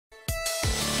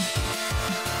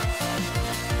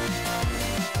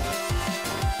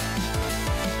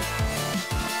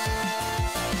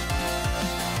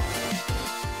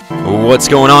What's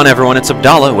going on, everyone? It's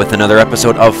Abdallah with another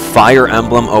episode of Fire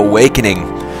Emblem Awakening.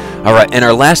 Alright, in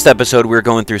our last episode we were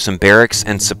going through some barracks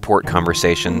and support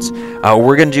conversations.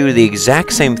 We're going to do the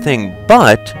exact same thing,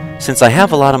 but since I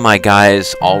have a lot of my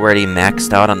guys already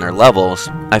maxed out on their levels,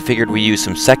 I figured we use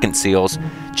some second seals,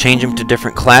 change them to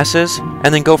different classes,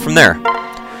 and then go from there.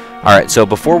 Alright, so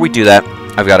before we do that,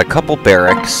 I've got a couple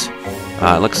barracks.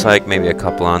 Looks like maybe a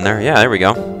couple on there. Yeah, there we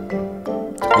go.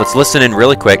 Let's listen in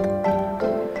really quick.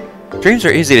 Dreams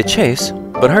are easy to chase,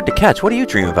 but hard to catch. What do you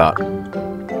dream about?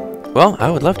 Well,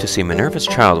 I would love to see Minerva's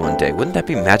child one day. Wouldn't that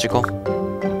be magical?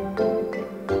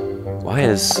 Why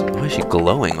is she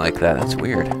glowing like that? That's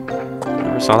weird.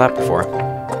 Never saw that before.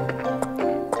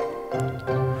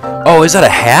 Oh, is that a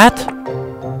hat?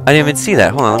 I didn't even see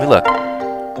that. Hold on, let me look.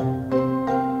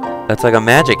 That's like a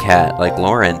magic hat, like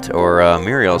Laurent or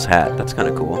Muriel's hat. That's kind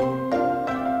of cool.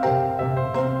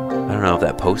 I don't know if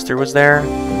that poster was there.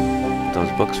 Those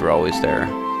books were always there.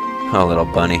 Oh, little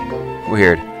bunny.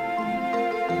 Weird.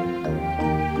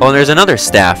 Oh, and there's another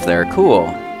staff there. Cool.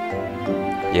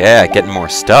 Yeah, getting more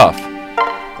stuff.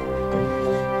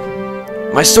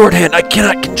 My sword hand, I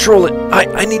cannot control it.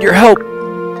 I need your help.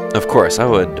 Of course, I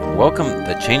would welcome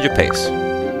the change of pace.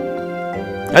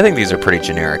 I think these are pretty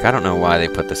generic. I don't know why they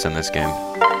put this in this game.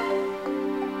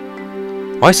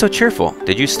 Why so cheerful?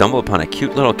 Did you stumble upon a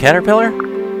cute little caterpillar?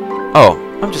 Oh,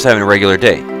 I'm just having a regular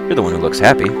day. You're the one who looks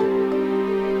happy.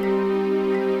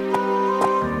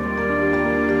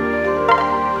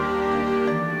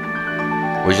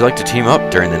 Would you like to team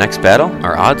up during the next battle?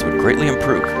 Our odds would greatly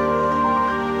improve.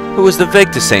 Who is the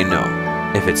vague to say no?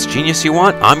 If it's genius you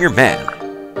want, I'm your man.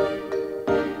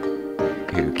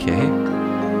 Okay.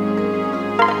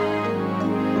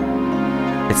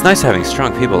 It's nice having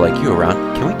strong people like you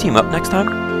around. Can we team up next time?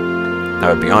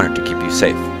 I would be honored to keep you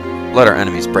safe. Let our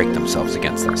enemies break themselves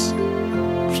against us.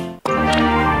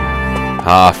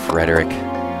 Ah, Frederick.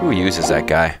 Who uses that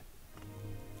guy?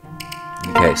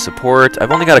 Okay, support.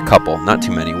 I've only got a couple, not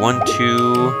too many. 1,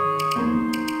 2...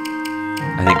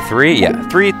 I think 3? Yeah,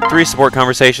 three support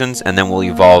conversations, and then we'll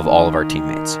evolve all of our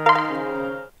teammates. Hey!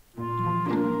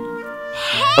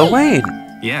 Oh, Wayne!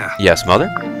 Yeah? Yes, Mother?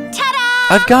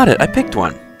 Ta-da! I've got it. I picked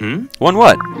one. Hmm? One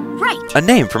what? Right. A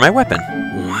name for my weapon.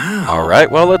 Wow. Alright,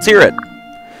 well, let's hear it.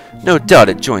 No doubt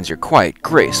it joins your quiet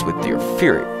grace with your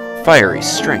fiery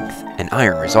strength and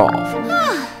iron resolve.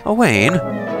 Owain.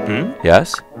 Hmm?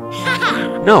 Yes?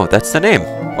 No, that's the name.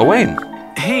 Owain.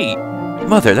 Hey.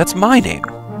 Mother, that's my name.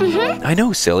 Mm-hmm. I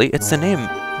know, silly. It's the name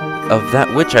of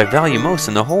that which I value most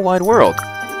in the whole wide world.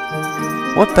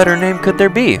 What better name could there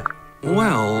be?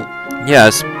 Well...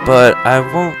 Yes, but I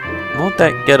won't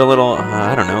that get a little,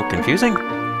 I don't know, confusing?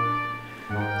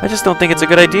 I just don't think it's a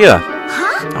good idea.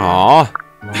 Huh? Aww.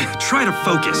 Try to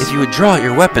focus. If you would draw out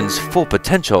your weapon's full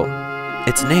potential,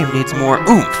 its name needs more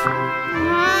oomph.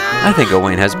 I think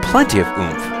Owain has plenty of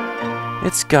oomph.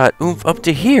 It's got oomph up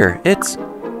to here. It's...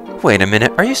 Wait a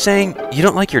minute, are you saying you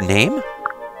don't like your name?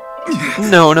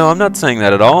 No, I'm not saying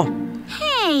that at all.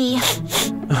 Hey!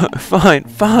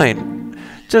 Fine.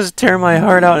 Just tear my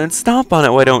heart out and stomp on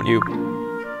it, why don't you?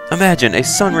 Imagine a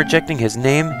son rejecting his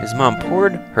name his mom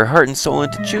poured her heart and soul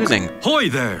into choosing. Hoy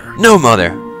there! No,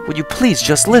 Mother! Would you please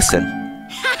just listen?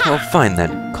 Well, fine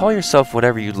then. Call yourself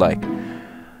whatever you'd like.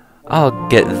 I'll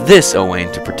get this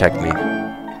Owain to protect me.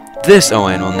 This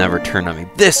Owain will never turn on me.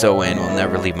 This Owain will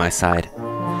never leave my side.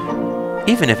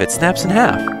 Even if it snaps in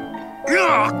half.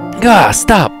 Gah,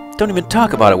 stop! Don't even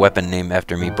talk about a weapon named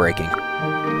after me breaking.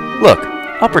 Look,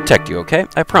 I'll protect you, okay?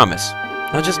 I promise.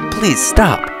 Now just please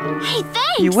stop. Hey,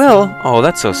 thanks! You will? Oh,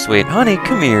 that's so sweet. Honey,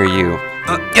 come here, you.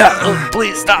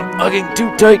 Please stop hugging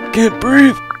too tight. Can't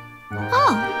breathe.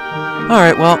 Oh.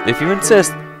 Alright, well, if you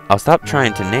insist, I'll stop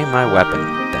trying to name my weapon,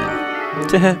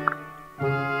 then.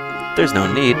 There's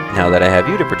no need, now that I have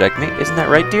you to protect me. Isn't that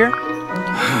right, dear?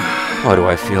 Why do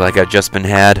I feel like I've just been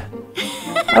had?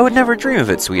 I would never dream of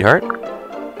it, sweetheart.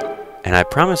 And I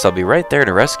promise I'll be right there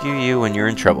to rescue you when you're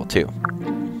in trouble, too.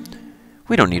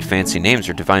 We don't need fancy names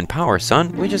or divine power,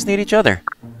 son. We just need each other.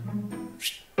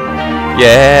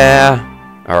 Yeah!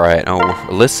 Alright,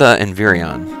 Alyssa and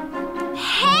Virion.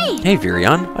 Hey,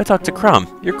 Virion. I talked to Crom.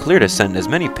 You're clear to send as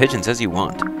many pigeons as you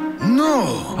want. No!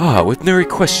 Ah, with no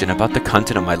question about the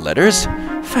content of my letters?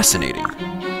 Fascinating.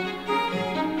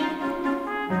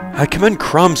 I commend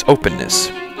Crom's openness,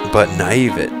 but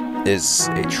naive is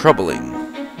a troubling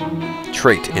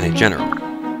trait in a general.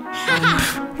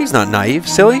 He's not naive,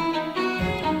 silly.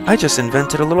 I just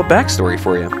invented a little backstory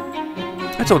for you.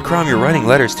 I told Crom you're writing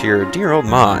letters to your dear old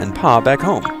ma and pa back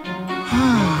home.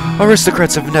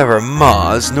 Aristocrats have never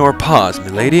ma's nor pa's,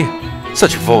 milady.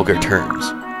 Such vulgar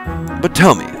terms. But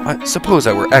tell me, I suppose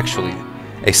I were actually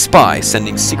a spy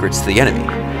sending secrets to the enemy.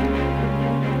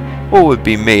 What would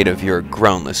be made of your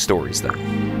groundless stories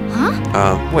then?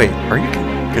 Huh? Wait, are you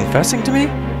confessing to me?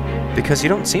 Because you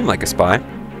don't seem like a spy.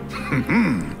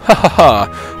 Ha ha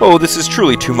ha! Oh, this is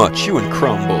truly too much. You and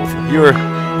Crumb both. You're...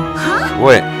 Huh?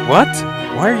 Wait, what?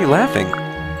 Why are you laughing?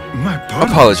 My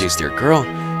apologies. Apologies, dear girl.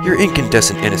 Your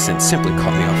incandescent innocence simply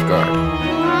caught me off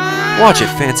guard. Watch it,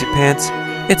 Fancy Pants.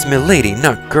 It's milady,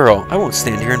 not girl. I won't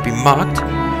stand here and be mocked.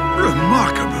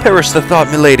 Remarkable. Perish the thought,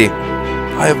 milady.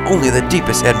 I have only the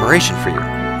deepest admiration for you.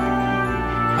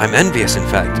 I'm envious, in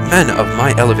fact. Men of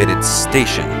my elevated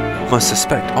station must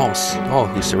suspect all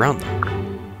who surround them.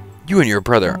 You and your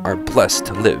brother are blessed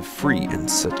to live free of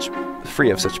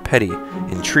such petty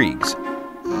intrigues.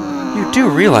 You do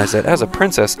realize that as a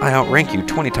princess, I outrank you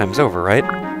 20 times over, right?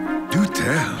 Do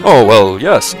tell. Oh, well,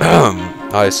 yes.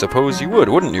 I suppose you would,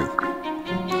 wouldn't you?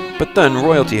 But then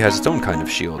royalty has its own kind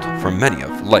of shield from many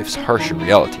of life's harsher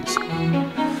realities.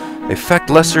 A fact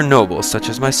lesser nobles such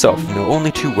as myself know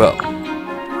only too well.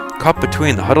 Caught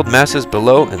between the huddled masses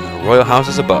below and the royal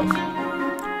houses above.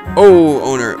 Oh,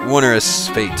 onerous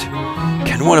fate.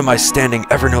 Can one of my standing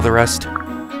ever know the rest?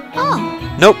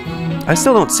 Oh. Nope. I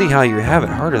still don't see how you have it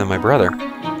harder than my brother.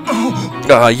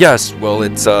 Yes, well,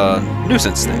 it's a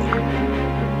nuisance thing.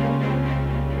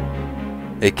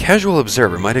 A casual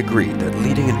observer might agree that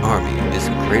leading an army is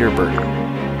a greater burden.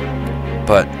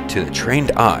 But to the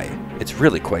trained eye, it's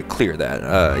really quite clear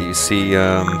that, you see, you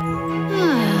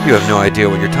have no idea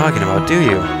what you're talking about, do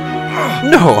you?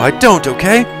 No, I don't,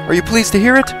 okay? Are you pleased to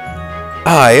hear it?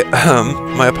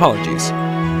 My apologies.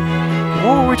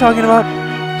 What were we talking about?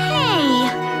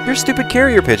 Hey. Your stupid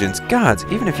carrier pigeons. Gods,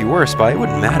 even if you were a spy, it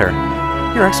wouldn't matter.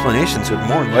 Your explanations would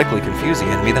more likely confuse the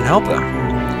enemy than help them.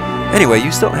 Anyway,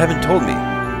 you still haven't told me.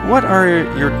 What are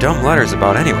your dumb letters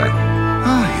about anyway?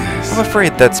 Ah, yes. I'm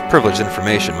afraid that's privileged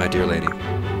information, my dear lady.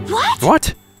 What?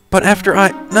 What? But after I...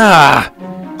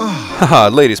 Haha,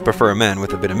 ladies prefer a man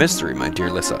with a bit of mystery, my dear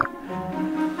Lissa.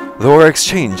 Though our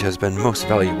exchange has been most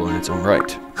valuable in its own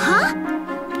right. Huh?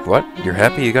 What? You're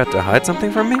happy you got to hide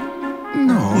something from me?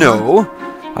 No. No.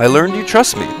 I learned you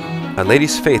trust me. A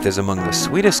lady's faith is among the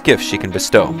sweetest gifts she can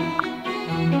bestow.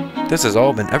 This has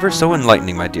all been ever so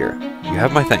enlightening, my dear. You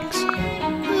have my thanks.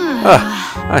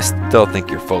 I still think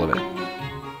you're full of it.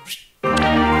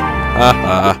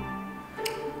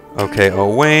 Okay,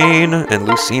 Owain and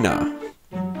Lucina.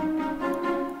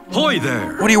 Hoy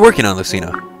there. What are you working on,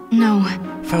 Lucina? No.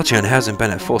 Falchion hasn't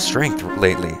been at full strength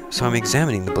lately, so I'm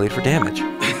examining the blade for damage.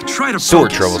 Try to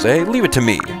Sword focus. troubles, eh? Leave it to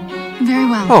me. Very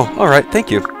well. Oh, alright, thank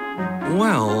you.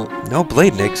 Well, No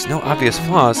blade nicks, no obvious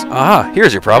flaws. Aha,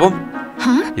 here's your problem.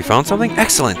 Huh? You found something?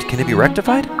 Excellent. Can it be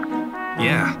rectified?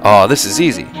 yeah. Oh, this is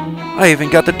easy. I even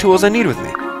got the tools I need with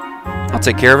me. I'll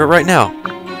take care of it right now.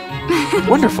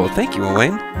 Wonderful, thank you,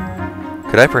 Owain.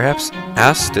 Could I perhaps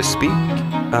ask to speak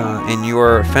in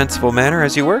your fanciful manner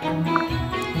as you work?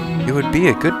 It would be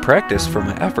a good practice for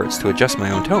my efforts to adjust my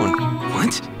own tone.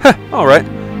 What? Heh, alright.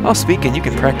 I'll speak and you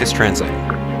can practice translating.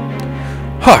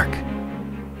 Hark!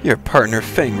 Your partner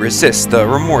Feng resists the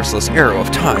remorseless arrow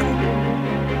of time.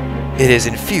 It is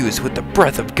infused with the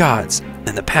breath of gods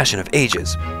and the passion of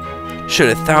ages.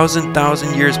 Should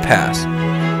 1,000 years pass,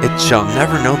 it shall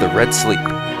never know the red sleep.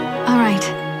 All right.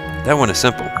 That one is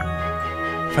simple.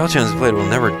 Falchion's blade will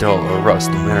never dull or rust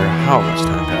no matter how much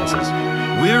time passes.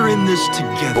 We're in this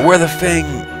together. But where the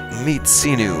Fang meets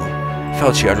Sinu,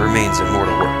 Falchion remains in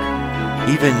mortal work.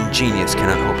 Even genius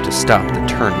cannot hope to stop the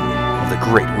turning of the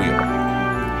great wheel.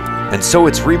 And so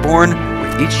it's reborn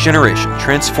with each generation,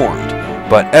 transformed,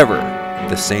 but ever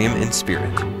the same in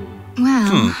spirit.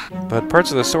 Well. But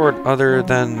parts of the sword other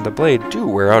than the blade do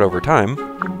wear out over time.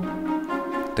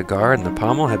 The guard and the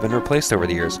pommel have been replaced over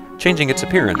the years, changing its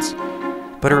appearance.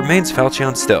 But it remains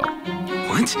Falchion still.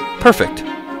 What? Perfect.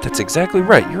 That's exactly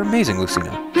right. You're amazing,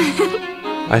 Lucina.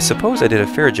 I suppose I did a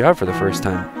fair job for the first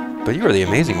time, but you are the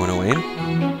amazing one, Owain.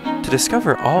 To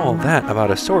discover all that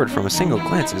about a sword from a single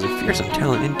glance is a fearsome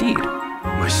talent indeed.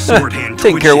 My sword hand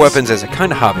Taking care of twitches. weapons is a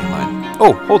kind of hobby of mine.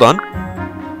 Oh, hold on.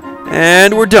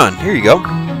 And we're done. Here you go.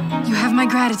 You have my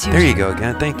gratitude. There you go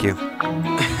again. Thank you.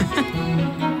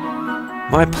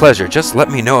 My pleasure. Just let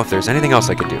me know if there's anything else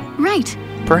I could do. Right.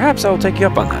 Perhaps I'll take you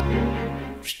up on that.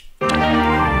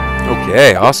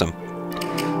 Okay, awesome.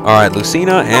 Alright,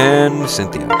 Lucina and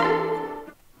Cynthia.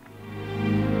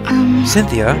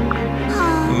 Cynthia?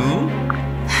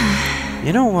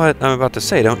 You know what I'm about to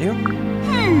say, don't you?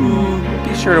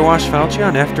 Be sure to wash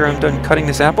Falchion after I'm done cutting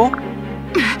this apple.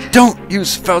 Don't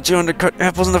use Falchion to cut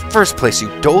apples in the first place, you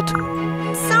dolt!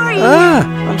 Sorry.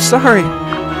 I'm sorry.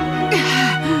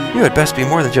 You had best be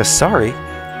more than just sorry.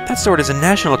 That sword is a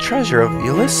national treasure of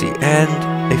Ulysses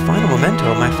and a final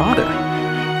memento of my father.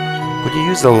 Would you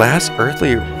use the last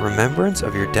earthly remembrance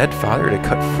of your dead father to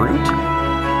cut fruit?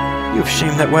 You've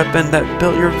shamed that weapon that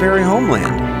built your very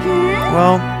homeland.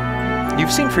 Well,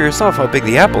 you've seen for yourself how big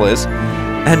the apple is,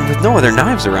 and with no other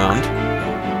knives around.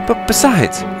 But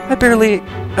besides, I barely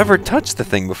ever touched the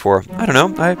thing before. I don't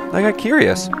know, I got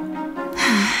curious.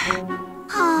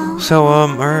 So,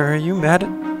 are you mad?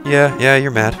 Yeah,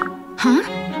 you're mad.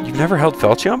 Huh? You've never held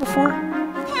Falchion before?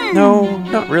 No,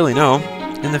 not really, no.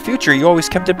 In the future, you always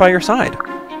kept it by your side.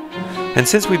 And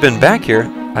since we've been back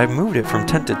here, I've moved it from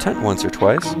tent to tent once or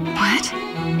twice. What?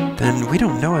 Then we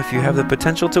don't know if you have the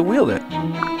potential to wield it.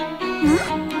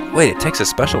 Wait, it takes a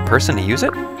special person to use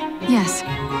it? Yes.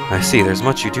 I see, there's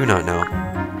much you do not know.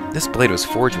 This blade was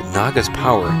forged with Naga's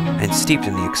power and steeped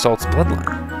in the Exalt's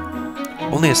bloodline.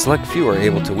 Only a select few are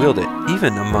able to wield it,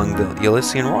 even among the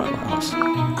Elysian royal house.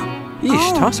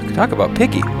 Yeesh, talk about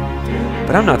picky.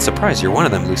 But I'm not surprised you're one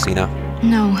of them, Lucina.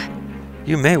 No.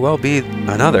 You may well be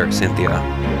another, Cynthia.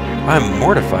 I'm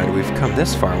mortified we've come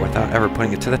this far without ever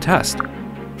putting it to the test.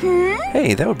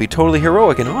 Hey, that would be totally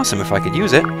heroic and awesome if I could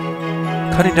use it.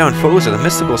 Cutting down foes with a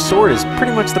mystical sword is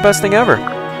pretty much the best thing ever.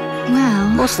 Well...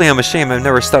 Mostly I'm ashamed I've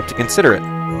never stopped to consider it.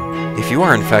 If you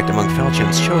are in fact among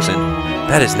Falchion's chosen,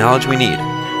 that is knowledge we need.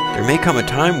 There may come a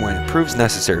time when it proves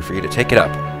necessary for you to take it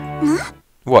up.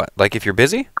 What, like if you're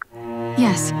busy?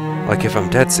 Yes. Like if I'm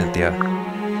dead, Cynthia.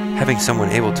 Having someone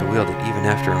able to wield it even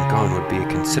after I'm gone would be a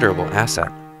considerable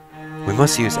asset. We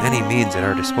must use any means at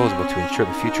our disposal to ensure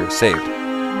the future is saved.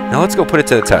 Now let's go put it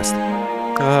to the test.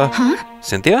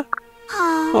 Cynthia?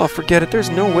 Oh, forget it. There's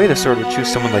no way the sword would choose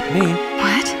someone like me.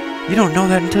 What? You don't know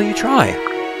that until you try.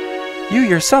 You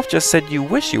yourself just said you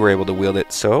wish you were able to wield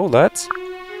it, so let's...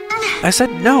 I said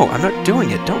no, I'm not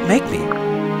doing it. Don't make me.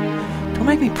 Don't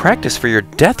make me practice for your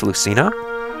death, Lucina.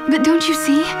 But don't you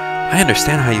see? I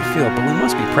understand how you feel, but we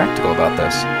must be practical about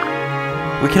this.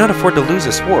 We cannot afford to lose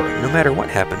this war, no matter what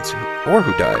happens, or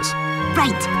who dies.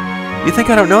 Right. You think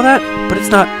I don't know that? But it's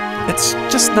not... It's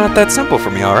just not that simple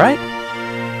for me, alright?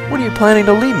 What are you planning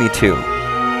to lead me to?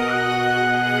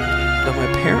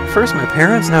 First my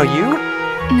parents, now you?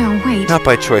 No, wait. Not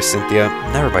by choice, Cynthia.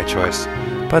 Never by choice.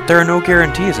 But there are no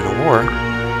guarantees in a war.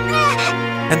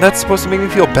 And that's supposed to make me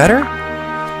feel better?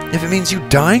 If it means you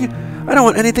dying, I don't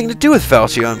want anything to do with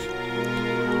Falchion.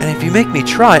 And if you make me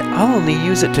try, I'll only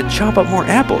use it to chop up more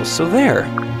apples, so there.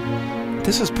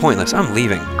 This is pointless. I'm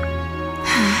leaving.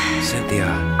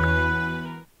 Cynthia.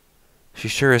 She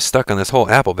sure is stuck on this whole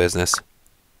apple business.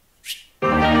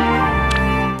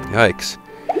 Yikes.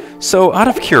 So, out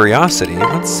of curiosity,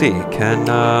 let's see, can,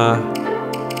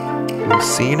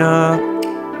 Lucina...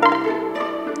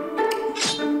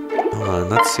 Hold on,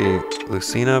 let's see.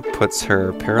 Lucina puts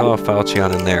her parallel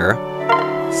Falchion in there.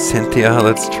 Cynthia,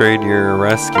 let's trade your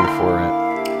rescue for it.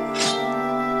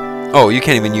 Oh, you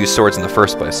can't even use swords in the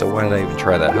first place, so why did I even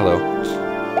try that? Hello.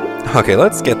 Okay,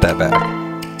 let's get that back.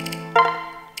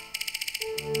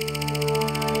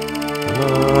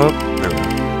 Hello. There we go.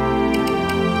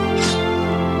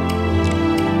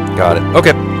 Got it.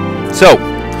 Okay, so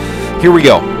here we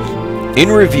go. In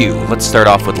review, let's start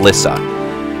off with Lissa.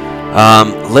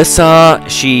 Lissa,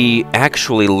 she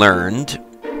actually learned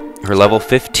her level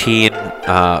 15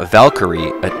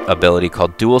 Valkyrie ability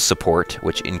called Dual Support,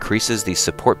 which increases the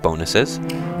support bonuses,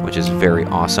 which is very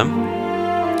awesome.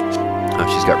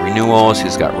 She's got Renewal,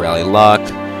 she's got Rally Luck,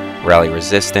 Rally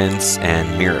Resistance,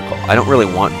 and Miracle. I don't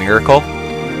really want Miracle,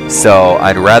 so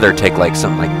I'd rather take like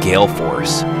something like Gale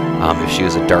Force if she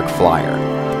was a Dark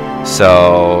Flyer.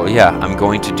 So yeah, I'm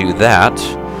going to do that.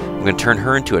 I'm going to turn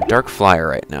her into a Dark Flyer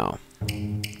right now.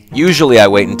 Usually I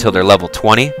wait until they're level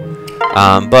 20,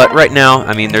 but right now,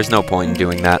 I mean, there's no point in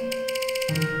doing that.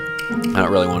 I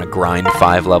don't really want to grind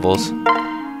 5 levels.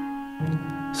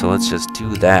 So let's just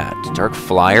do that. Dark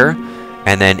Flyer.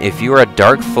 And then if you're a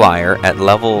Dark Flyer at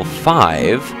level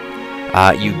 5,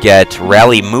 you get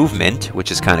Rally Movement, which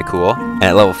is kind of cool. And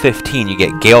at level 15, you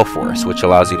get Gale Force, which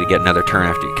allows you to get another turn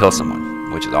after you kill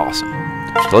someone, which is awesome.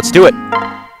 So let's do it.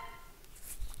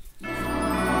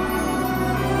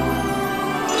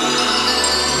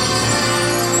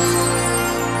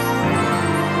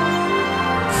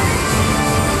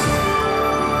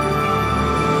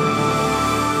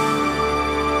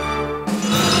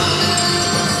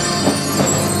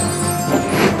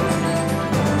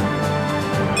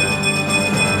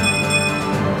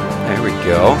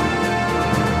 Go.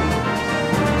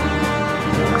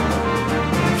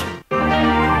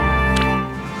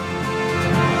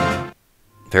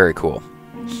 Very cool.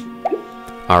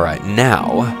 Alright,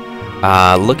 now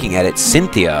looking at it,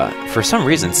 Cynthia, for some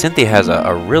reason, Cynthia has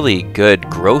a really good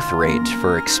growth rate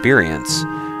for experience,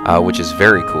 which is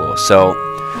very cool. So,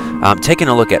 taking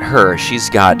a look at her, she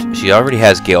already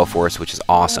has Gale Force, which is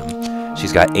awesome.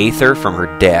 She's got Aether from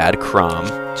her dad, Crom.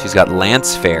 She's got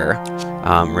Lance Fair,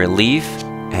 Relief,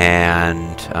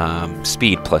 and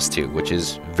Speed +2, which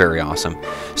is very awesome.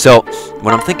 So,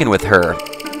 what I'm thinking with her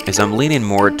is I'm leaning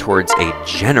more towards a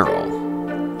General.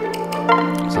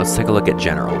 So let's take a look at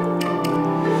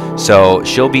General. So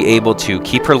she'll be able to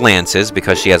keep her lances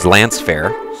because she has Lance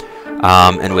Fair.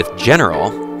 And with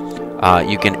General,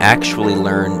 you can actually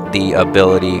learn the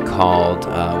ability called,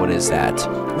 what is that?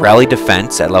 Rally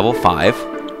Defense at level 5.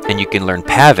 And you can learn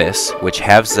Pavis, which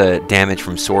halves the damage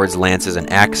from swords, lances,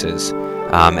 and axes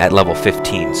at level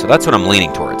 15. So that's what I'm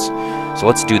leaning towards. So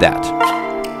let's do that.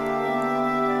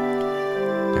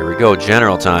 There we go,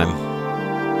 General time.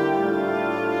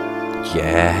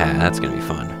 Yeah, that's going to be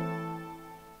fun.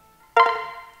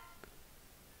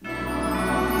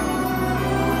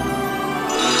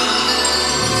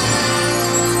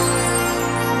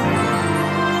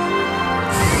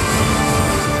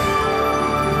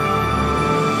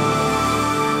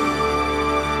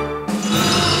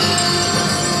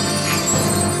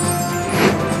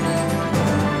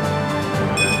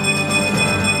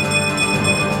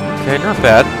 Okay, not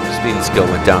bad. Speed and skill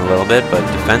went down a little bit, but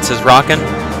defense is rocking,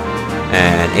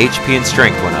 and HP and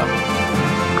strength went up.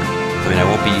 I mean, I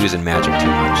won't be using magic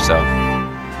too much, so...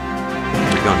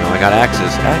 There we go, now I got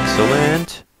axes.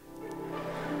 Excellent!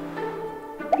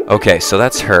 Okay, so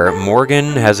that's her.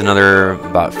 Morgan has another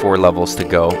about 4 levels to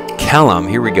go. Callum,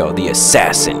 here we go, the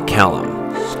assassin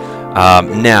Callum.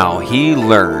 Now, he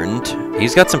learned...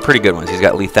 He's got some pretty good ones. He's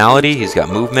got lethality, he's got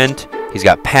movement, he's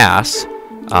got pass,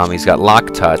 he's got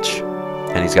lock touch,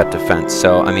 and he's got defense.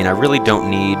 So, I mean, I really don't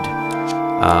need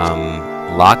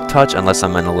lock touch unless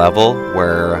I'm in a level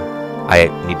where I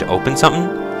need to open something.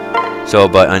 So,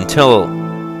 but until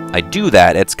I do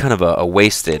that, it's kind of a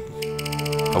wasted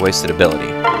ability.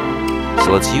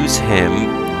 So let's use him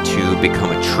to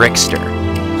become a trickster.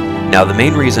 Now, the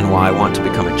main reason why I want to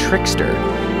become a trickster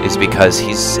is because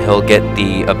he'll get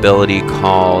the ability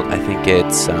called, I think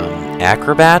it's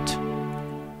Acrobat,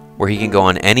 where he can go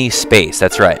on any space.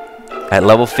 That's right. At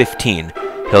level 15,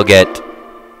 he'll get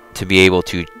to be able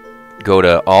to go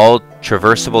to all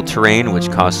traversable terrain, which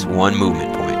costs 1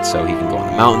 movement point. So he can go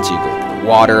on the mountains, he can go to the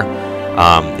water,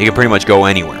 he can pretty much go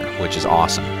anywhere, which is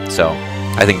awesome. So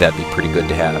I think that'd be pretty good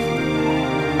to have.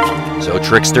 So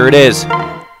Trickster it is.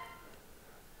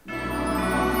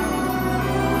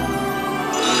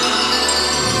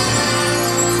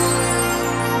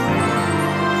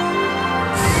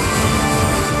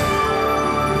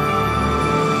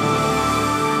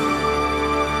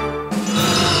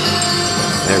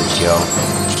 There we go.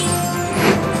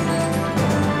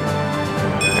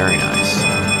 Very nice.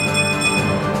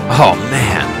 Oh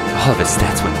man, all of his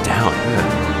stats went down.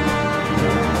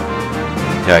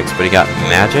 Yikes, but he got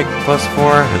magic +4?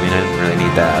 I mean, I didn't really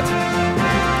need that.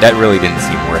 That really didn't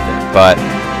seem worth it, but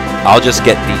I'll just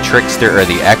get the Trickster or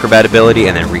the Acrobat ability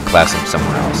and then reclass him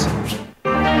somewhere else.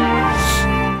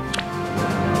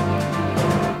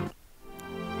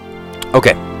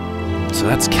 Okay. So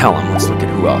that's Callum. Let's look at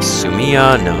who else.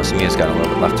 Sumiya. No, Sumiya's got a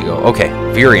little bit left to go. Okay,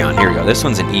 Virion. Here we go. This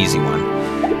one's an easy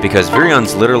one. Because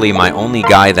Virion's literally my only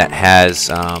guy that has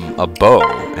a bow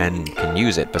and can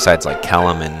use it, besides like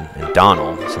Callum and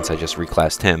Donald, since I just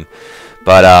reclassed him.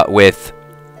 But with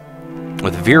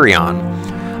Virion,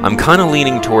 I'm kind of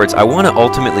leaning towards... I want to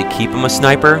ultimately keep him a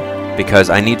sniper, because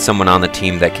I need someone on the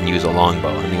team that can use a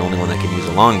longbow. And the only one that can use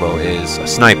a longbow is a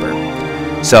sniper.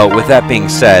 So with that being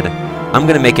said... I'm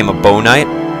going to make him a Bow Knight,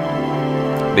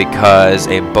 because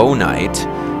a Bow Knight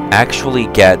actually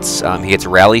gets, he gets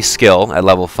Rally Skill at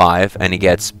level 5, and he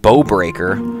gets Bow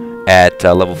Breaker at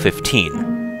level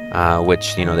 15,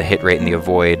 which, you know, the hit rate and the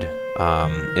avoid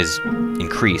is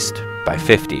increased by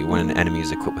 50 when an enemy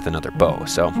is equipped with another bow.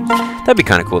 So that'd be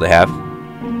kind of cool to have.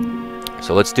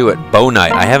 So let's do it. Bow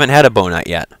Knight. I haven't had a Bow Knight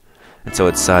yet, and so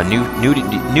it's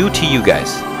new to you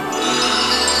guys.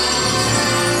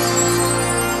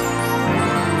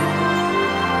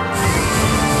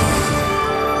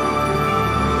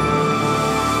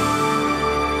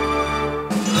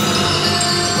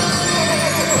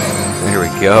 There we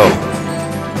go.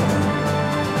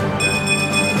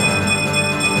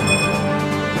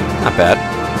 Not bad.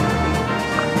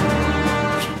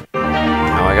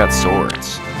 Now I got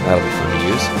swords. That'll be fun to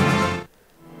use.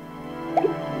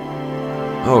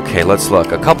 Okay, let's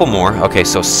look. A couple more. Okay,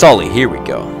 so Sully. Here we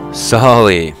go.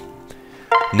 Sully.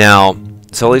 Now,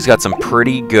 Sully's got some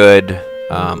pretty good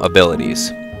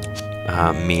abilities.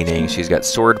 meaning she's got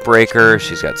Sword Breaker,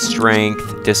 she's got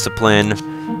Strength, Discipline,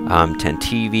 10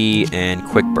 TV, and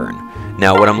Quick Burn.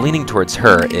 Now, what I'm leaning towards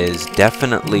her is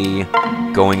definitely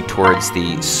going towards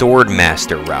the Sword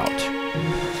Master route.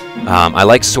 I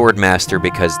like Sword Master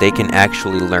because they can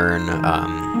actually learn,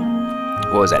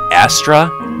 what was that, Astra,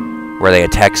 where they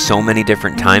attack so many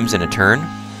different times in a turn.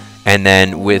 And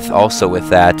then also with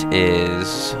that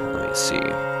is, let me see,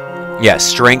 yeah,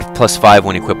 Strength +5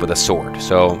 when equipped with a sword.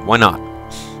 So why not?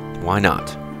 Why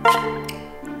not?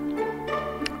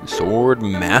 Sword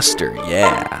Master,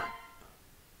 yeah.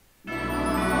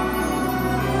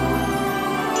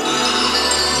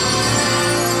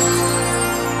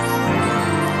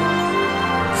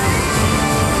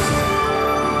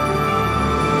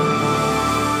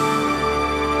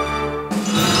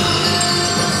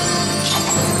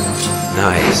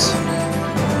 Nice.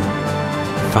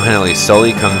 Finally,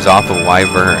 Sully comes off of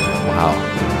Wyvern. Wow.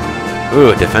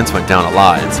 Ooh, defense went down a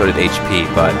lot, and so did HP,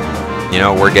 but, you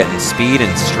know, we're getting speed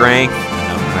and strength.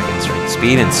 No, we're not getting strength.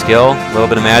 Speed and skill, a little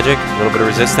bit of magic, a little bit of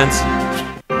resistance.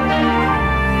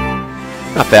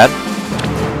 Not bad.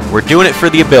 We're doing it for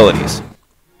the abilities,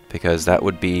 because that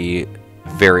would be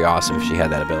very awesome if she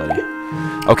had that ability.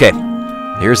 Okay,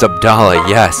 here's Abdallah,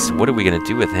 yes. What are we going to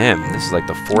do with him? This is like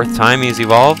the 4th time he's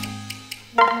evolved.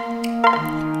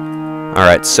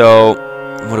 Alright, so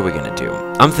what are we going to do?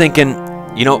 I'm thinking,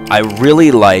 you know, I really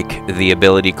like the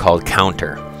ability called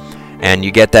Counter. And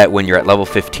you get that when you're at level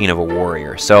 15 of a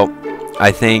warrior. So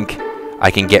I think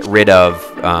I can get rid of,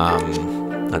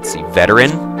 let's see,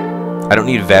 Veteran. I don't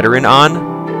need Veteran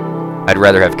on. I'd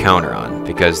rather have Counter on.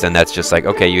 Because then that's just like,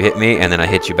 okay, you hit me, and then I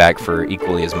hit you back for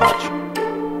equally as much.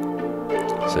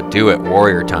 So do it,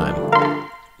 warrior time.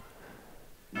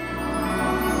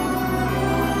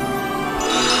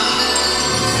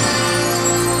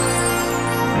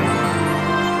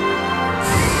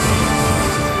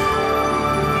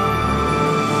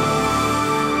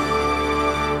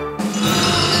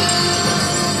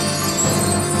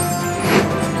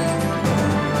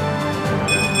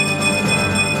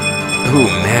 Ooh,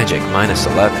 magic,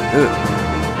 -11. Ooh,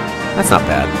 that's not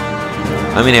bad.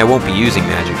 I mean, I won't be using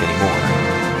magic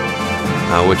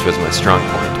anymore, which was my strong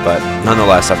point, but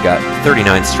nonetheless, I've got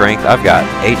 39 strength. I've got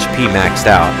HP maxed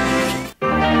out.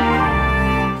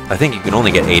 I think you can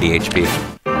only get 80 HP.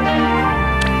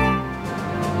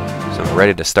 So I'm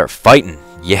ready to start fighting.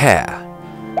 Yeah.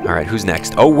 All right, who's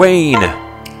next? Owain.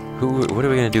 What are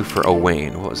we gonna do for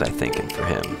Owain? What was I thinking for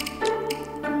him?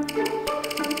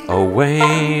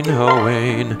 Owain,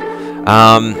 Owain.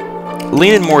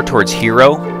 Leaning more towards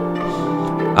Hero,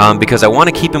 because I want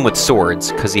to keep him with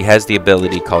swords, because he has the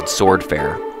ability called Sword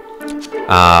Fair.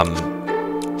 Yeah,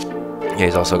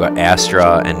 he's also got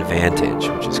Astra and Vantage,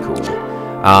 which is cool.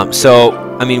 So,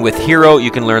 I mean, with Hero,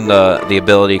 you can learn the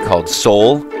ability called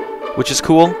Soul, which is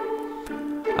cool.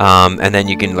 And then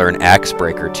you can learn Axe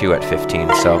Breaker, too, at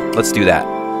 15, so let's do that.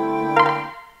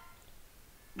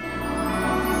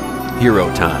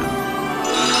 Hero time.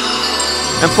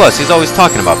 And plus, he's always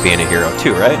talking about being a hero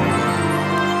too, right?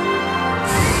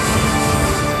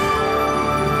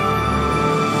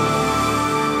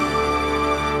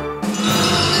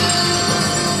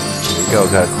 Here we go,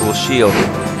 got a cool shield.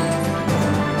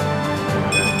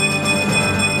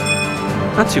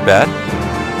 Not too bad.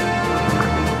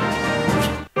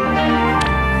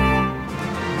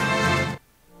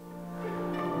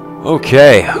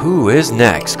 Okay, who is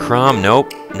next? Crom,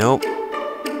 nope, nope.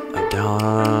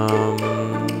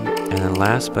 And then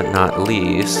last but not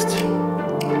least,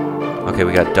 okay,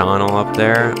 we got Donald up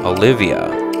there. Olivia.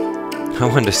 I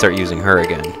wanted to start using her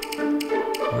again.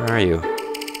 Where are you?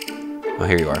 Oh,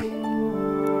 here you are.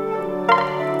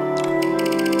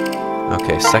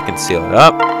 Okay, second seal it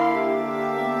up.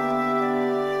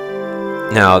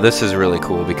 Now, this is really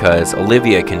cool because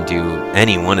Olivia can do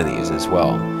any one of these as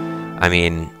well. I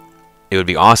mean, it would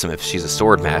be awesome if she's a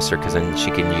sword master, because then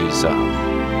she can use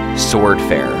Sword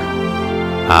Fair.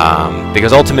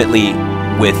 Because ultimately,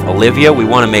 with Olivia, we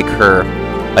want to make her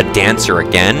a dancer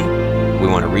again. We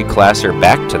want to reclass her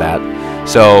back to that.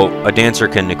 So a dancer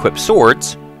can equip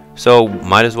swords, so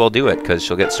might as well do it, because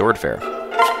she'll get Sword Fair.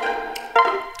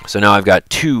 So now I've got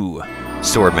 2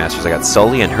 sword masters. I got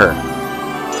Sully and her.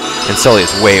 And Sully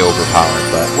is way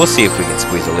overpowered, but we'll see if we can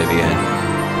squeeze Olivia in.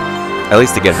 At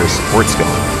least to get her supports going.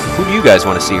 Who do you guys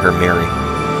want to see her marry?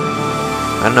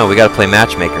 I don't know, we gotta play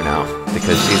matchmaker now,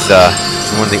 because she's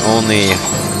one of the only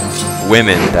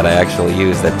women that I actually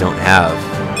use that don't have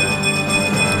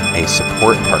a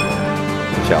support partner,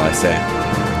 shall I say.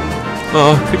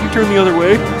 Oh, could you turn the other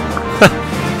way?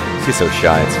 She's so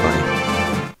shy, it's funny.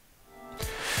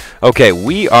 Okay,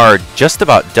 we are just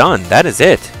about done. That is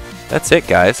it. that's it,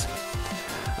 guys.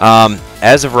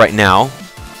 As of right now,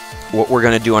 what we're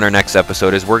going to do on our next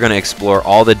episode is we're going to explore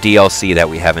all the DLC that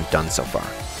we haven't done so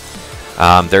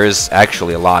far. There's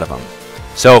actually a lot of them.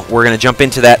 So we're going to jump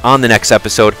into that on the next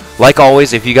episode. Like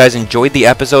always, if you guys enjoyed the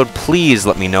episode, please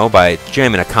let me know by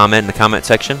jamming a comment in the comment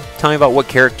section. Tell me about what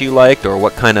character you liked or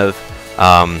what kind of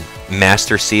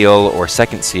Master Seal or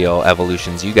Second Seal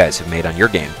evolutions you guys have made on your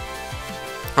game.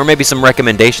 Or maybe some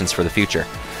recommendations for the future.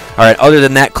 Alright, other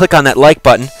than that, click on that like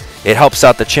button. It helps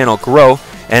out the channel grow.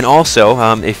 And also,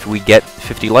 if we get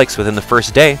 50 likes within the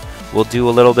first day, we'll do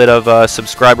a little bit of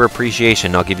subscriber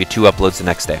appreciation. I'll give you 2 uploads the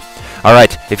next day.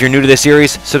 Alright, if you're new to this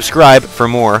series, subscribe for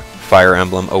more Fire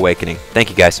Emblem Awakening.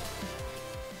 Thank you, guys.